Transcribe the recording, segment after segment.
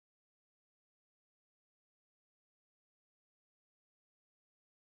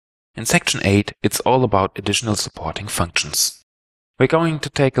In section 8, it's all about additional supporting functions. We're going to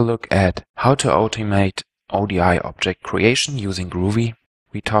take a look at how to automate ODI object creation using Groovy.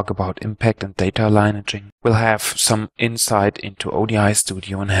 We talk about impact and data lineaging. We'll have some insight into ODI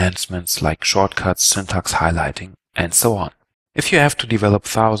Studio enhancements like shortcuts, syntax highlighting, and so on. If you have to develop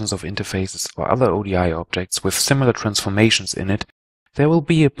thousands of interfaces or other ODI objects with similar transformations in it, there will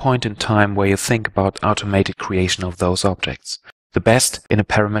be a point in time where you think about automated creation of those objects, the best in a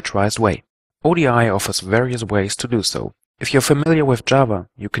parameterized way. ODI offers various ways to do so. If you're familiar with Java,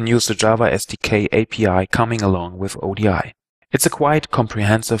 you can use the Java SDK API coming along with ODI. It's a quite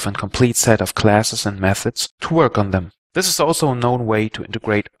comprehensive and complete set of classes and methods to work on them. This is also a known way to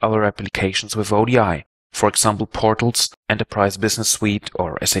integrate other applications with ODI, for example portals, Enterprise Business Suite,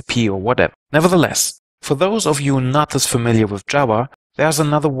 or SAP or whatever. Nevertheless, for those of you not as familiar with Java, there's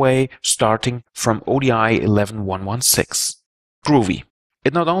another way starting from ODI 11.116. Groovy.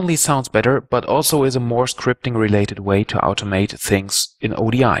 It not only sounds better, but also is a more scripting-related way to automate things in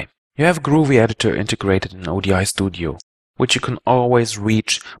ODI. You have Groovy editor integrated in ODI Studio, which you can always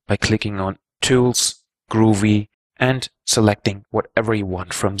reach by clicking on Tools, Groovy, and selecting whatever you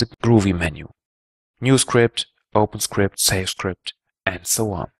want from the Groovy menu. New script, open script, save script, and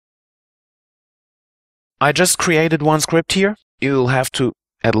so on. I just created one script here. You'll have to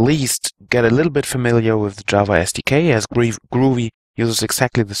at least get a little bit familiar with the Java SDK, as Groovy uses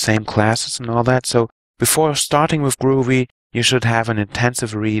exactly the same classes and all that. So before starting with Groovy, you should have an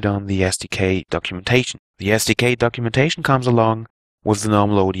intensive read on the Sdk documentation. The Sdk documentation comes along with the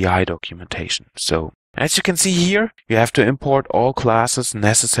normal ODI documentation. So as you can see here, you have to import all classes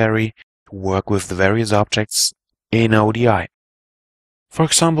necessary to work with the various objects in ODI. For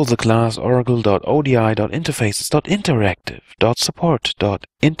example, the class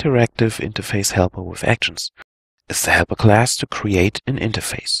oracle.odi.interfaces.interactive.support.interactive interface helper with actions is the helper class to create an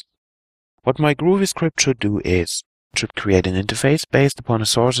interface. What my Groovy script should do is, it should create an interface based upon a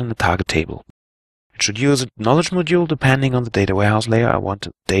source in the target table. It should use a knowledge module depending on the data warehouse layer I want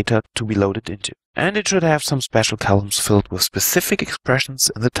the data to be loaded into. And it should have some special columns filled with specific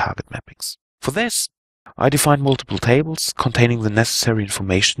expressions in the target mappings. For this, I defined multiple tables containing the necessary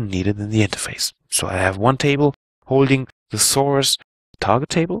information needed in the interface. So I have one table holding the source target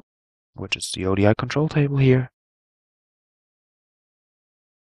table, which is the ODI control table here.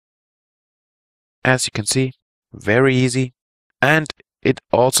 As you can see, very easy. And it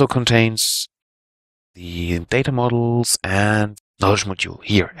also contains the data models and knowledge module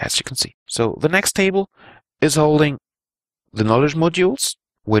here, as you can see. So the next table is holding the knowledge modules,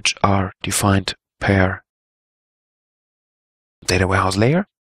 which are defined per data warehouse layer.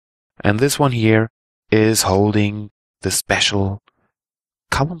 And this one here is holding the special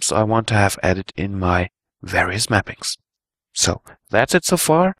columns I want to have added in my various mappings. So that's it so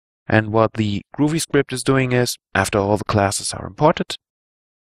far. And what the Groovy script is doing is, after all the classes are imported,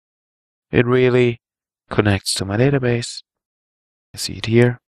 it really connects to my database. You see it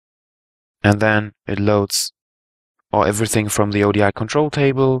here. And then it loads everything from the ODI control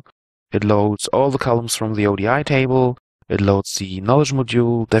table. It loads all the columns from the ODI table. It loads the knowledge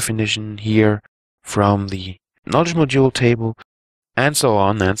module definition here from the knowledge module table, and so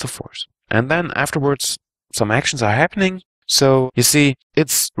on and so forth. And then afterwards, some actions are happening. So you see,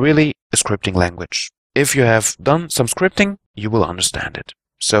 it's really a scripting language. If you have done some scripting, you will understand it.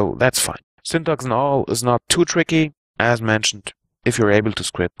 So that's fine. Syntax and all is not too tricky. As mentioned, if you're able to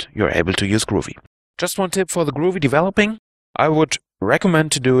script, you're able to use Groovy. Just one tip for the Groovy developing. I would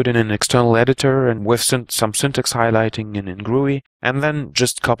recommend to do it in an external editor and with some syntax highlighting in Groovy, and then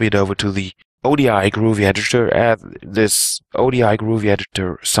just copy it over to the ODI Groovy editor, as this ODI Groovy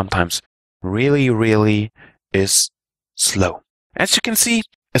editor sometimes really is slow. As you can see,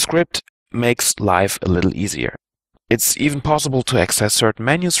 a script makes life a little easier. It's even possible to access certain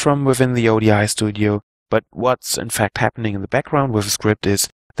menus from within the ODI Studio, but what's in fact happening in the background with a script is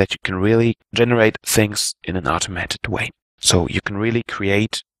that you can really generate things in an automated way. So you can really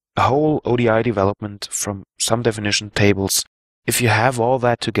create a whole ODI development from some definition tables. If you have all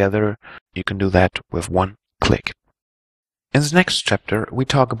that together, you can do that with one click. In the next chapter, we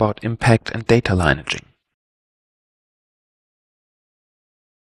talk about impact and data lineaging.